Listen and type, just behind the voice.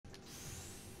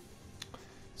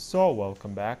So,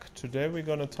 welcome back. Today we're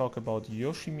gonna talk about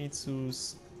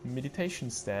Yoshimitsu's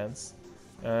meditation stance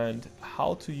and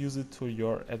how to use it to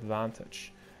your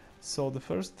advantage. So the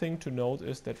first thing to note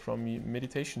is that from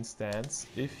meditation stance,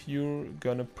 if you're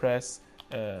gonna press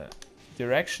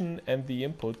direction and the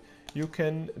input, you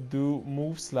can do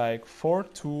moves like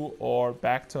forward 2 or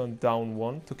back turn down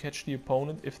 1 to catch the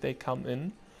opponent if they come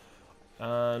in.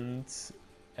 And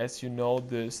as you know,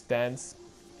 the stance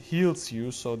heals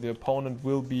you, so the opponent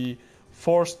will be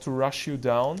forced to rush you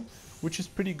down, which is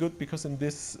pretty good because in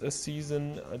this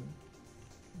season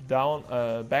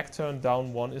back turn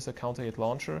down 1 is a counter hit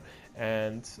launcher,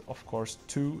 and of course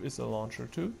 2 is a launcher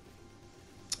too.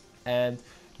 And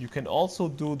you can also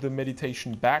do the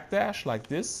meditation backdash like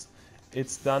this.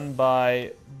 It's done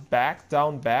by back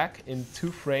down back in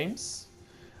 2 frames.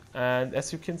 And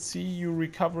as you can see, you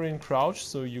recover in crouch,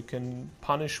 so you can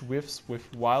punish whiffs with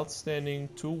wild standing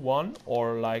 2-1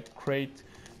 or like create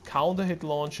counter hit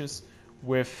launches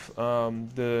with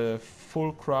the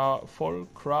full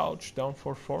crouch down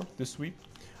 4-4, the sweep,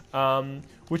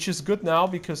 which is good now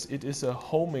because it is a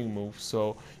homing move,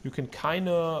 so you can kind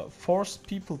of force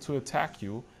people to attack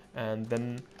you and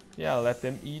then let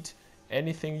them eat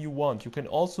anything you want. You can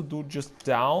also do just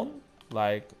down,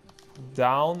 like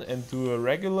down and do a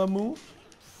regular move,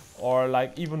 or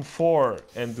like even 4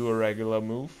 and do a regular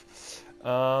move,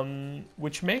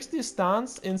 which makes this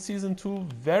stance in season 2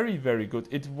 very good.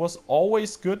 It was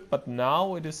always good, but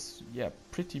now it is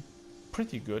pretty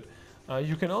good.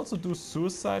 You can also do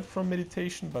suicide from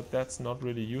meditation, but that's not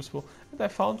really useful. And I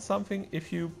found something: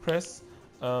 if you press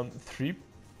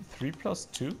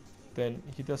 3+2, then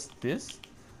he does this.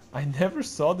 I never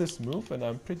saw this move, and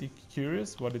I'm pretty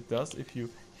curious what it does if you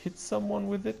hit someone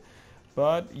with it.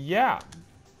 But yeah,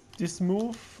 this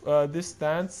move, this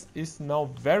stance is now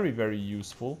very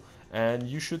useful, and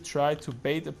you should try to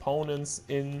bait opponents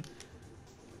in,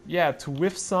 to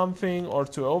whiff something or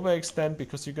to overextend,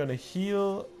 because you're gonna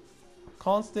heal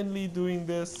constantly doing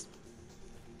this.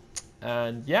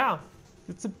 And yeah,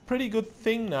 it's a pretty good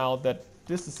thing now that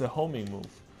this is a homing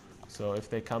move. So if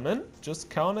they come in,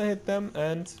 just counter hit them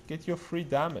and get your free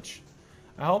damage.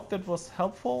 I hope that was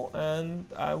helpful, and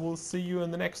I will see you in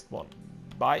the next one.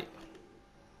 Bye.